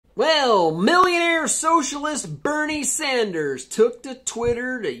Well, millionaire socialist Bernie Sanders took to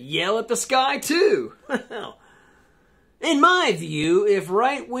Twitter to yell at the sky too. In my view, if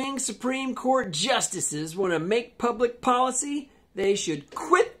right-wing Supreme Court justices want to make public policy, they should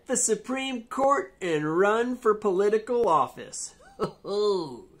quit the Supreme Court and run for political office.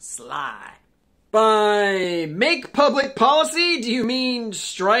 Oh, sly. By make public policy, do you mean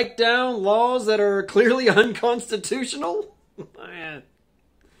strike down laws that are clearly unconstitutional?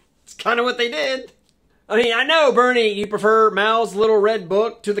 It's kind of what they did. I mean, I know, Bernie, you prefer Mao's little red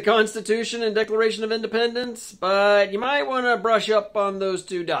book to the Constitution and Declaration of Independence, but you might want to brush up on those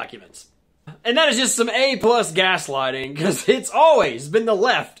two documents. And that is just some A-plus gaslighting, because it's always been the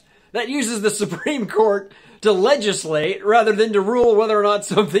left that uses the Supreme Court to legislate rather than to rule whether or not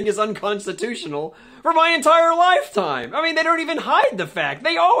something is unconstitutional for my entire lifetime. I mean, they don't even hide the fact.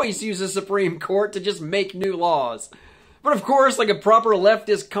 They always use the Supreme Court to just make new laws. But of course, like a proper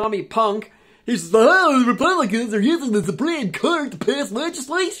leftist commie punk, he says, the Republicans are using the Supreme Court to pass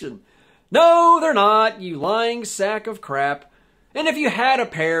legislation. No, they're not, you lying sack of crap. And if you had a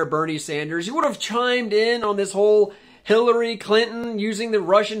pair, Bernie Sanders, you would have chimed in on this whole Hillary Clinton using the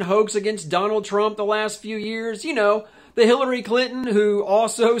Russian hoax against Donald Trump the last few years. You know, the Hillary Clinton who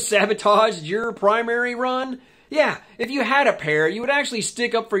also sabotaged your primary run. Yeah, if you had a pair, you would actually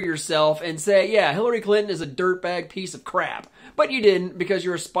stick up for yourself and say, yeah, Hillary Clinton is a dirtbag piece of crap. But you didn't because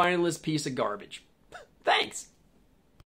you're a spineless piece of garbage. Thanks.